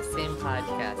are in the same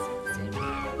podcast at the same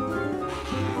time.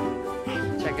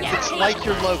 Check us It's out. like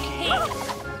you're Loki.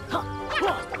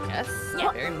 Yes,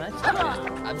 very much.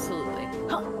 Absolutely.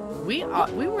 We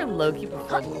were Loki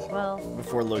before. Well,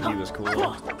 Before Loki was cool.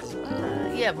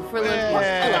 yeah, before Loki was cool.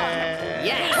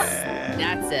 Yes,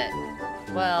 that's it.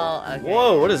 Well, okay.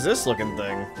 Whoa, what is this looking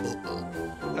thing?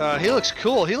 He looks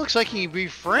cool. He looks like he can be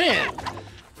friend.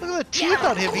 Look at the teeth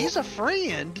on him. He's a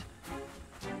friend.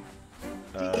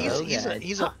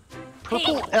 He's a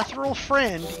purple ethereal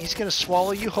friend. He's gonna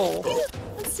swallow you whole.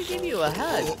 Wants to give you a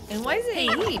hug. And why is it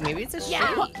a he? Maybe it's a she.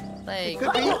 Like,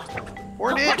 Could be.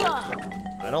 Or an it.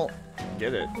 I don't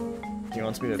get it. He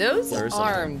wants me to. those there's some-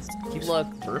 arms keeps look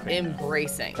burping.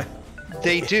 embracing.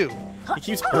 They do. He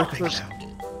keeps burping.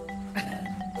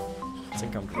 It's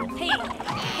uncomfortable.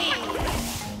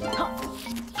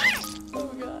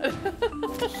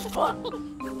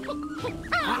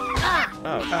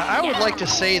 Oh. I would like to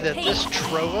say that this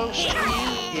Trovo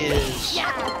stream is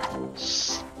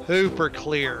super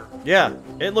clear. Yeah,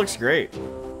 it looks great.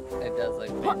 It does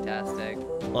look fantastic.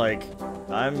 Like,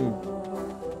 I'm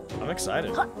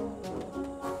excited. Jump.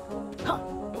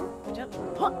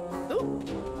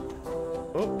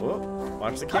 Oh,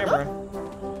 watch the camera.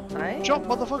 Jump,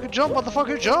 motherfucker, jump,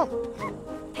 motherfucker, jump.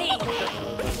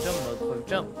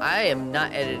 Jump. I am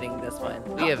not editing this one.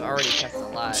 We have already tested a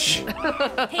lot.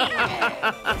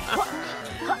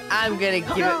 I'm gonna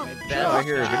give it my Oh, I best.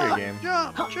 hear a video game.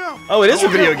 Jump, jump. Oh, it is a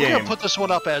video We're gonna game. put this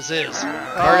one up as is.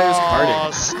 Carding's carding.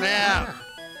 Oh, snap.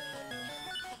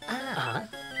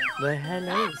 But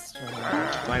hello, Storm.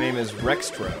 My name is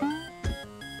Rextro.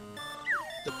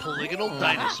 The polygonal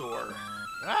dinosaur.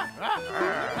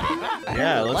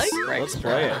 Yeah, like let's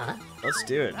play it. Let's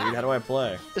do it, dude. How do I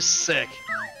play? It's sick.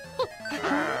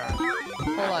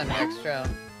 Hold on, Extro.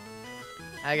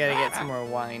 I gotta get some more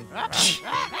wine.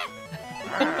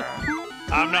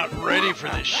 I'm not ready for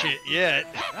this shit yet.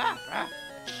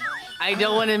 I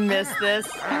don't want to miss this,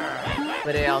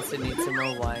 but I also need some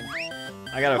more wine.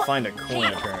 I gotta find a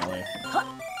coin, apparently.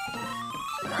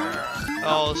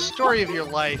 Oh, story of your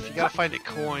life. You gotta find a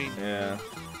coin. Yeah.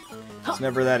 It's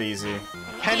never that easy.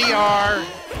 Penny R.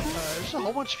 There's a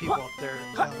whole bunch of people up there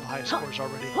on the high scores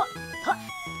already.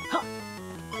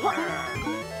 Can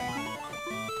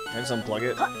I just unplug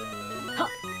it?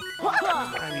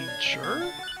 I mean, sure.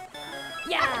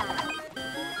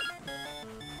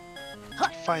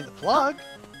 Find the plug.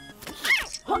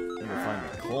 I need to find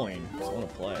the coin, because I want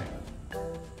to play.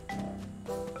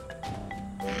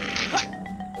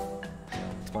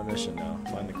 It's my mission now.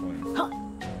 Find the coin.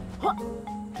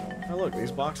 Oh look,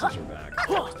 these boxes are back.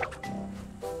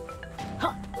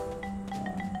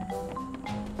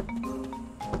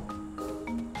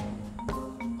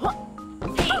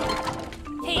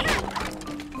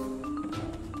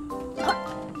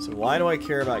 So why do I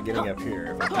care about getting up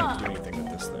here if I can't do anything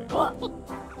with this thing?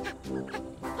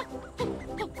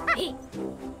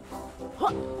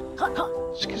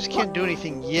 Just because you can't do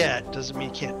anything yet doesn't mean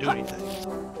you can't do anything.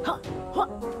 I'm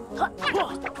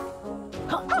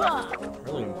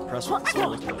really impressed with this one.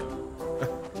 Look at it.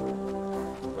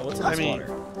 Oh, what's in this water?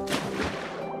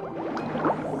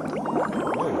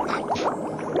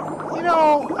 Whoa. You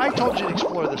know, I told you to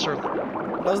explore this earlier.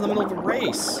 That was in the middle of a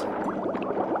race.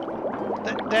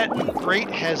 That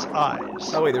grate has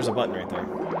eyes. Oh wait, there's a button right there.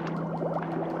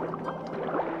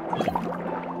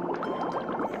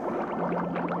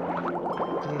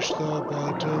 Push the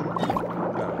button.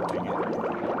 Oh, dang it.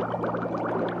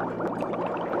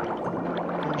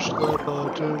 Push the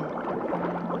button.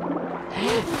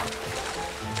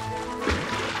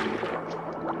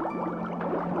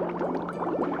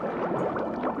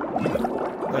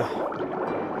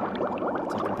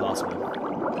 It's like impossible.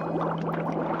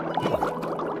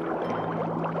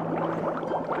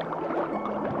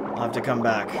 I'll have to come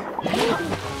back.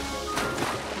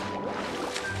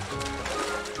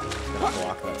 Gotta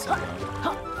block that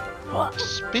somehow.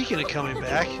 Speaking of coming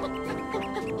back, I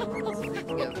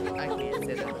can't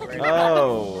say that right now.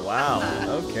 Oh, wow.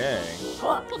 Okay.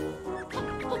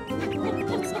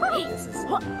 This is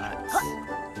nuts.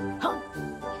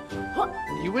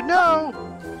 you would know.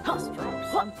 Strong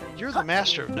something. You're the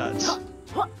master of nuts.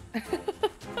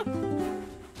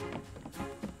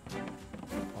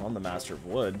 I'm the master of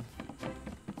wood.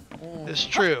 It's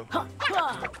true.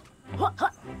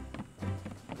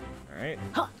 Alright.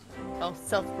 Oh,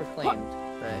 self-proclaimed,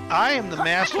 but I am the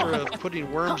master of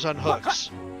putting worms on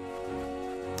hooks.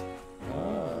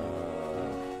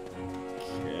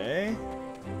 Okay.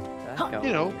 that's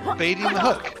You know, baiting the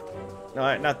hook.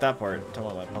 No, not that part. I'm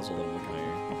talking about that puzzle that I'm looking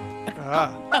at here.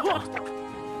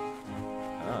 Ah.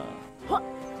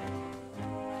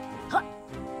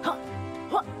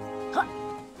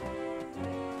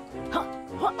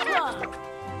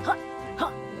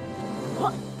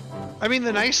 I mean,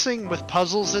 the nice thing with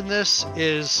puzzles in this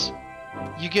is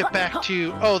you get back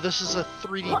to, oh, this is a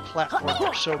 3D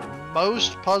platformer. So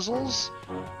most puzzles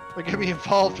are going to be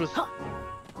involved with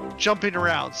jumping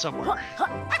around somewhere.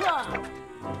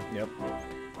 Yep.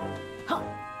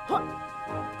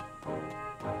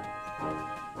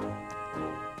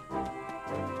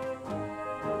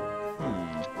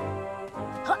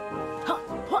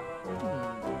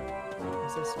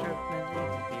 Is this stroke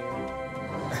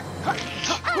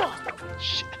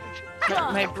Shit.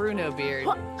 my Bruno beard?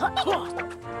 I don't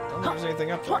think there's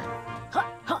anything up there.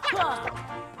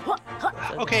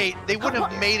 Okay, they wouldn't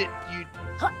have made it.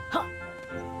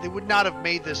 They would not have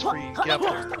made this for you to get up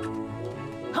there.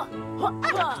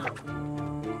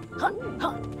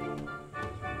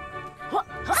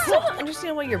 I still don't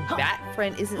understand why your bat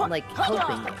friend isn't like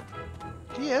helping you.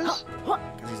 He is.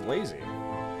 Because he's lazy.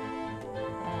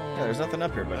 Yeah, there's nothing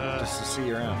up here but just to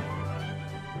see around.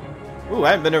 Ooh,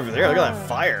 I haven't been over there. Look at that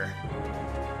fire.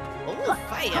 Oh,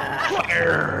 fire!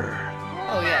 Fire.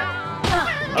 Oh yeah.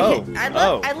 Oh,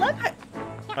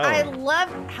 I love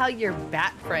how your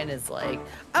bat friend is like,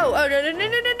 oh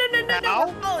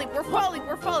no, we're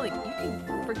falling. You can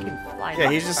freaking fly. Yeah,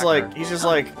 he's just like,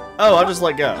 oh, I'll just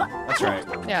let go. That's right.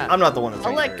 Yeah. I'm not the one that's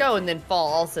I'll let hurt. go and then fall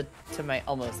also to my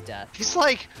almost death. He's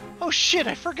like, oh shit,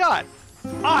 I forgot.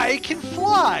 I can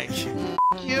fly. F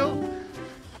you.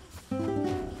 I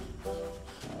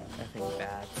think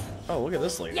bats. Oh, look at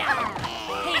this lady.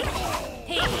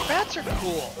 Bats are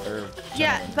cool.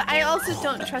 Yeah, but I also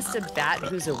don't trust a bat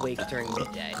who's awake during the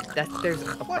day. There's a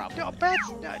What? problem. No,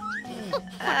 bats.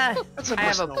 That's a I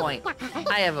have a misnomer. point.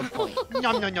 I have a point.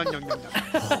 Nom nom nom nom nom nom.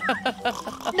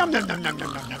 Nom nom nom nom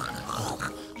nom nom nom.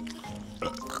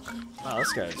 Wow,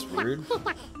 this guy's rude.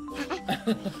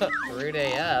 Rude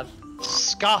AF.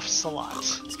 Scoffs a lot.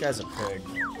 This guy's a pig.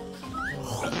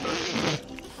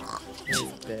 He's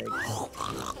big.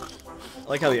 I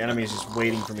like how the enemy is just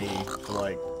waiting for me to,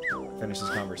 like, finish this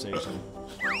conversation.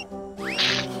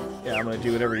 Yeah, I'm gonna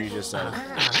do whatever you just said.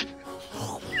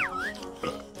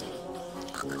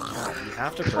 You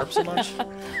have to burp so much?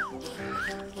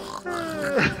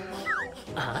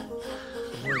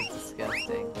 This is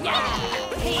disgusting.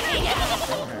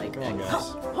 Alright, come on,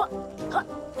 guys.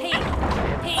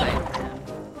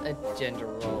 A gender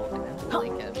role, and I don't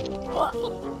like it.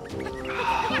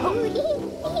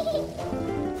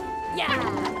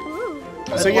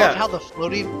 So I yeah, love how the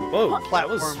floating whoa, that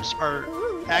was platforms are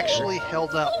actually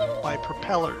held up by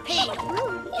propellers. Do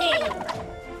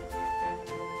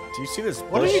you see this?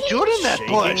 What are bush you doing in that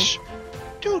shaking? bush?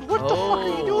 Dude, what the fuck are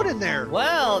you doing in there?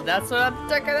 Well, that's what I'm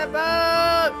talking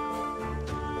about.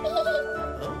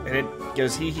 And it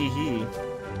goes hee hee hee.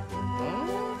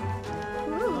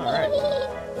 Alright.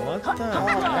 What the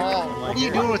heck? What are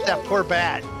you doing with that poor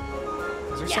bat?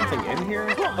 Is there something in here?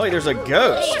 Oh, wait, there's a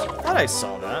ghost. I thought I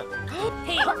saw that.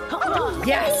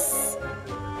 Yes.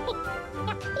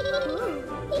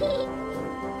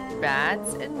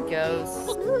 Bats and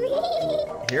ghosts.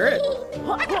 Hear it?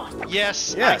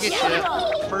 Yes, Yes. I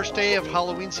get you. First day of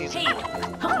Halloween season.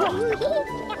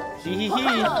 Hee hee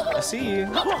hee. I see you.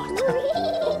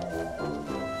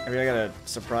 Maybe I gotta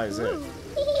surprise it.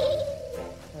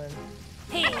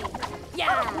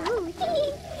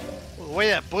 Well, the way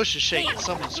that bush is shaking,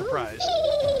 someone's surprised.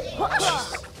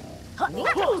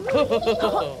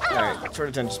 Alright, short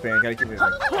attention span. Gotta keep moving.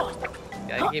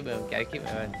 Gotta keep moving. Gotta keep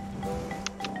moving.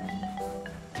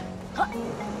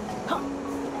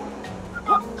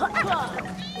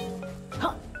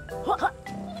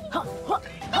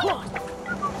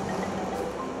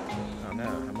 Oh no,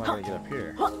 how am I gonna get up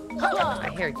here?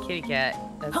 I hear a kitty cat.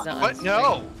 That's not. on What? screen.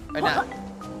 No. Or not.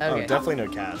 Oh, Okay. definitely no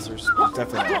cats. There's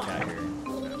definitely no cat here.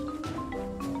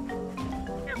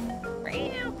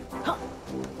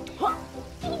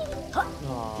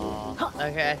 Aw.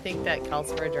 Okay, I think that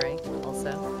calls for a drink.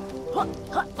 Also.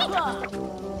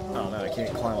 Oh no, I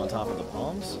can't climb on top of the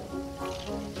palms?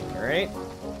 Alright.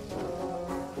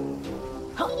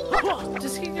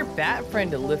 Just get your bat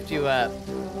friend to lift you up.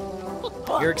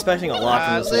 You're expecting a lot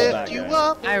from I this little lift bat you guy.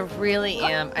 up. I really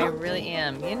am. I really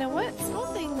am. You know what? Small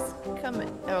things come in.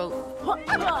 Oh,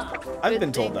 I've good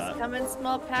been told things that. come in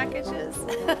small packages.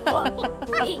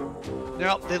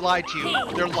 No, they lied to you.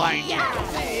 They're lying to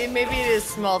you. Maybe it is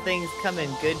small things come in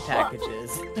good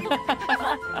packages.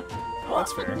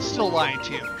 That's fair. Still lying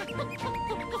to you.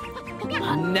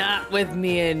 Not with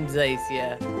me and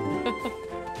Xycia.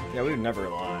 Yeah, we would never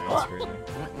lie. That's crazy.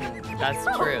 That's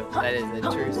true. That is a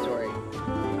true story.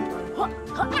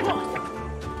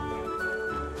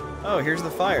 Oh, here's the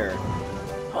fire.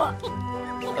 Oh.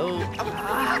 Oh.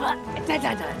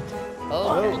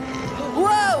 Oh.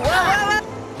 Whoa!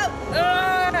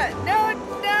 No!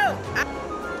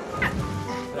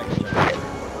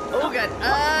 Oh god!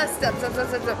 Stop!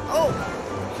 Oh!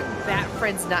 Your bat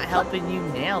friend's not helping you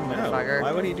now, motherfucker.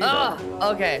 Why would he do that?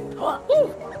 Okay.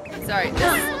 Woo. Sorry.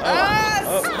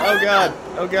 Oh god!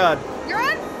 Oh god! You're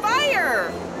on fire!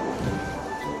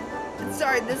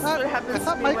 Sorry, this is what happens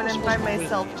to me when I'm by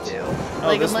myself too. Oh,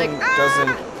 Like, this I'm one like,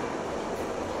 doesn't.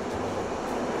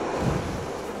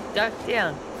 Duck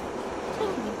down.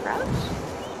 Can you crouch?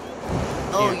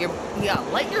 Oh,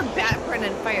 light your bat friend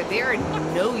on fire. They are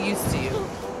no use to you.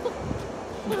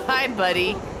 Bye,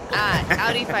 buddy.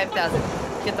 Audi 5000.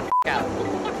 Get the f out.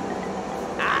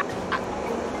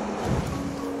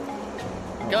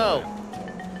 Go.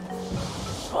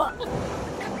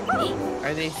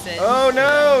 Are they sent? Oh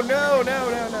no!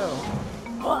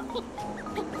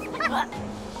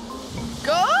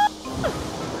 Go!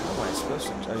 How am I supposed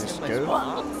to? I just go?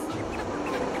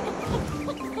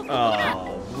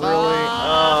 Oh, really?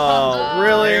 Oh,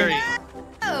 really?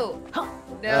 No!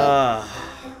 No.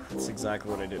 That's exactly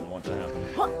what I didn't want to happen.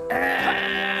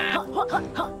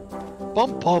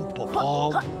 Bum bum bum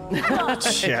bum.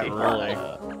 Yeah, really.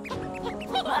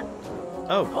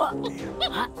 Oh,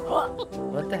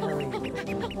 What the hell are you doing?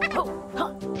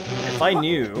 if I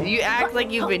knew, You act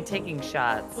like you've been taking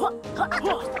shots.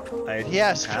 I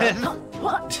Yes, have. Ben.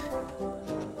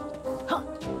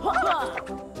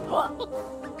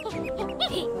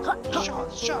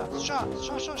 Shots.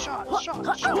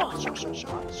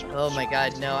 Oh my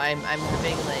god, no, I'm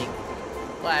having like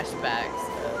flashbacks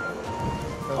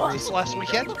of This last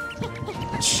weekend?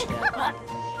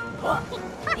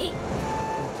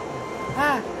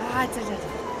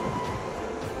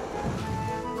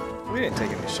 We didn't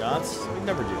take any shots. We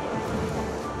never do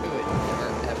that. We would never,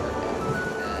 ever, ever do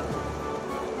that.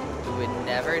 We would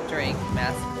never drink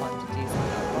massive quantities of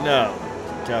alcohol. No,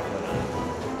 definitely not.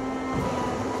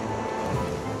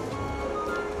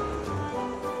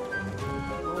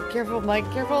 Oh, careful, Mike,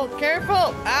 careful!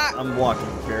 I'm walking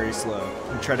very slow.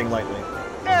 I'm treading lightly.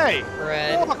 Hey!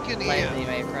 Fred, Walk in lightly,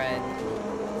 here. my friend.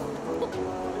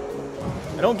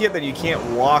 I don't get that you can't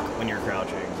walk when you're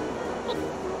crouching.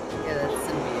 Yeah, that's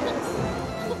some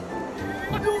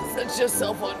BS. Don't set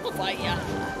yourself on fire.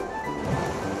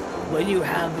 When you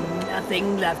have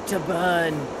nothing left to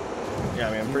burn. Yeah,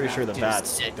 I mean, I'm pretty sure the bat's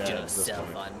set dead at this yourself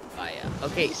point. on fire.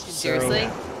 Okay, seriously?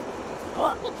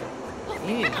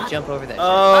 You need to jump over that.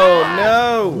 Oh,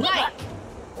 no! Mike!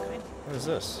 What is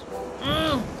this? Did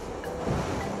I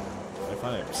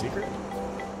find a secret?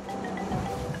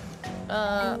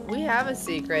 We have a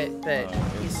secret, but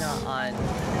he's not on.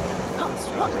 It's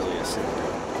not really a secret.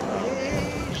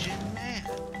 Asian man.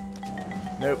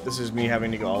 Nope, this is me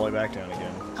having to go all the way back down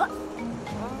again.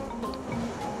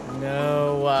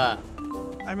 No.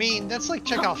 I mean, that's like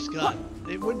Chekhov's gun.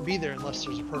 It wouldn't be there unless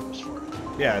there's a purpose for it.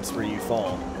 Yeah, it's where you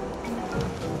fall.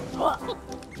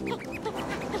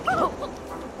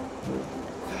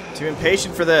 Too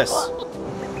impatient for this.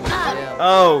 Yeah.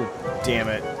 Oh, damn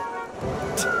it.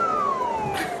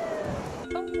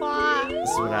 Come on. This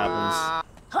is what happens.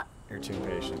 You're too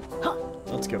impatient.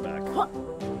 Let's go back.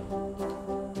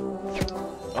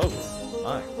 Oh,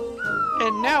 my.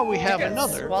 And now we have Got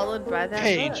another swallowed by that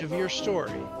page hook. of your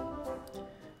story.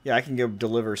 Yeah, I can go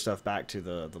deliver stuff back to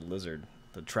the lizard.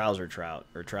 The trouser trout.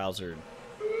 Or trouser...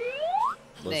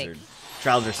 lizard.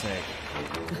 Trouser snake.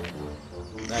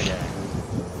 That guy.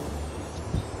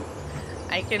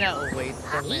 I cannot wait to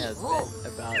tell my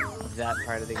husband about that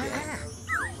part of the game.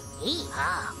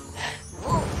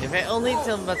 If I only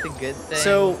tell him about the good things,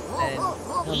 So- then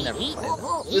he'll never play them.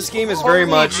 This game is very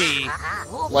Only much me.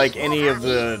 like any of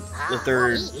the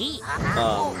third,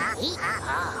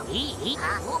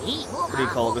 what do you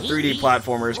call it, the 3D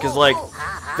platformers, because like,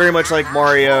 very much like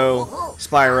Mario,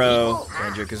 Spyro,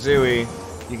 Banjo-Kazooie,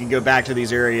 you can go back to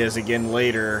these areas again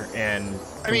later and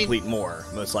complete more,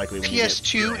 most likely when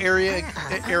PS2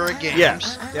 era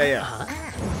games. Yeah.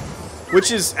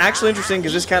 Which is actually interesting,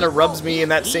 because this kind of rubs me in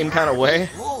that same kind of way,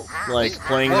 like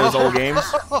playing those old games.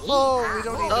 Oh, we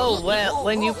don't need Oh, well,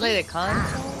 when you played a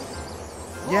console?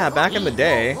 Yeah, back in the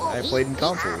day, I played in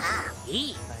consoles.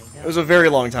 I It was a very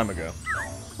long time ago.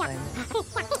 know.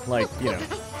 Like, you know.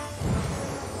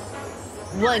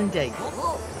 One day.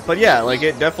 But yeah, like,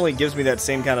 it definitely gives me that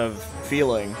same kind of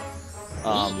feeling.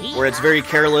 Where it's very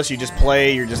careless, you just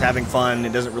play, you're just having fun,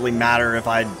 it doesn't really matter if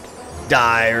I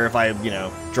die or if I, you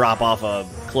know, drop off a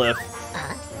cliff.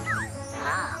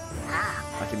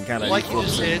 I can kind of Like you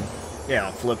just did.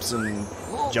 Yeah, flips and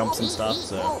jumps and stuff.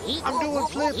 So I'm doing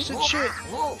flips and shit.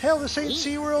 Hell, this ain't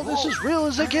SeaWorld. This is real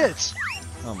as it gets.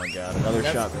 oh my god, another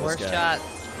That's shot for more this guy.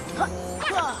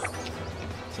 shot.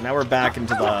 So now we're back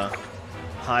into the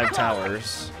Hive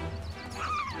Towers.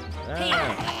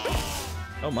 Ah.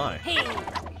 Oh my.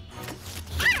 Oh,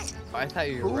 I thought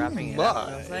you were wrapping it my. up.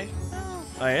 I was like,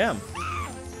 I am.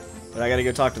 But I gotta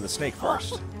go talk to the snake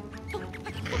first.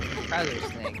 Trowzer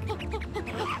snake.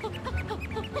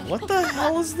 What the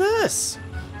hell is this?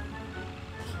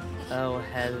 Oh,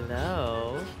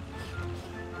 hello.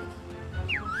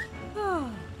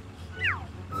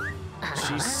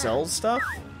 She sells stuff?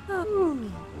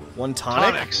 One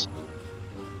tonic? Tonics.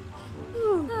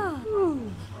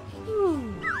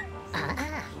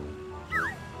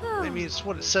 I mean, it's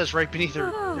what it says right beneath her,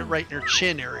 right in her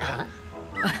chin area.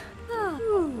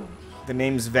 The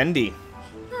name's Vendi.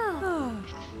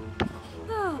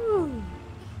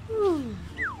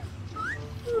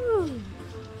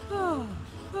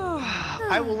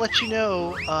 I will let you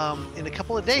know in a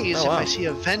couple of days Oh, if wow. I see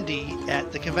a Vendi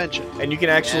at the convention. And you can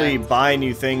actually buy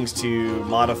new things to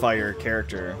modify your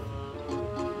character.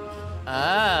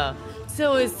 Oh,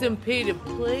 so it's some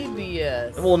pay-to-play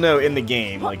BS. Well, no, in the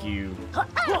game, like you don't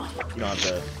have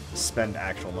to spend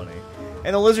actual money.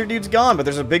 And the lizard dude's gone, but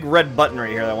there's a big red button right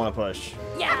here that I want to push.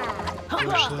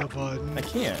 Push that button. I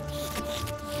can't.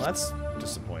 Well, that's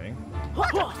disappointing.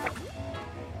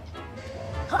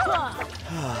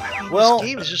 Well, This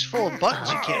game is just full of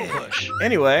buttons you can't push.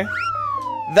 anyway,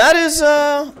 that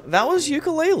was Yooka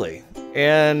Laylee,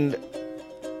 and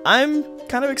I'm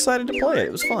kind of excited to play it.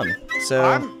 It was fun. So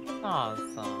I'm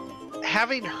Awesome.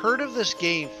 having heard of this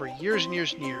game for years and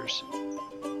years and years.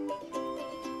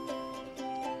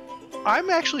 I'm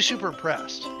actually super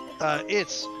impressed.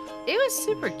 It's It was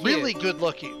super cute. really good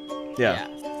looking. yeah.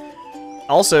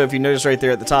 Also, if you notice right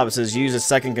there at the top, it says use a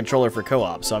second controller for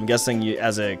co-op. So I'm guessing you,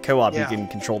 as a co-op, Yeah. you can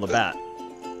control the bat.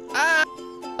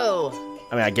 Oh.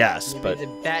 I mean, I guess, Maybe but the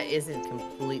bat isn't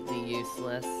completely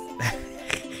useless.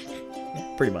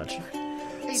 pretty much.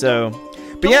 Hey, So,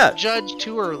 but don't yeah, judge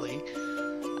too early.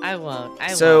 I won't.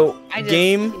 I So, won't. I just,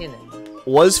 game- You know,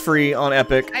 was free on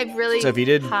Epic. I have really So if you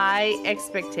did- high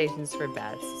expectations for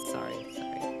bats. Sorry.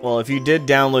 Well, if you did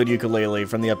download Yooka Laylee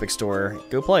from the Epic Store,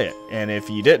 go play it. And if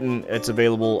you didn't, it's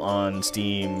available on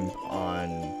Steam, on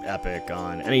Epic,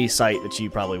 on any site that you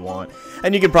probably want.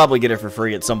 And you can probably get it for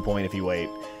free at some point if you wait.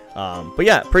 But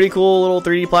yeah, pretty cool little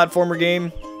 3D platformer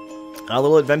game. A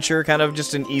little adventure, kind of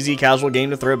just an easy, casual game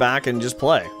to throw back and just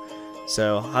play.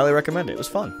 So, highly recommend it. It was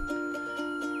fun.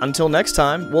 Until next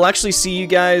time, we'll actually see you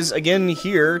guys again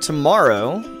here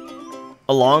tomorrow,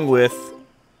 along with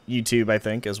YouTube, I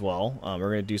think, as well. We're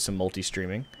going to do some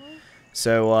multi-streaming.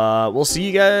 So, we'll see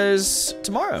you guys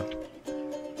tomorrow.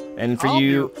 And for I'll be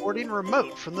you, reporting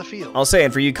remote from the field. I'll say,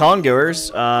 and for you con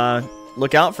goers,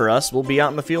 look out for us. We'll be out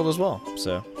in the field as well.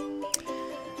 So,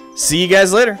 see you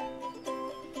guys later.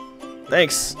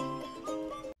 Thanks.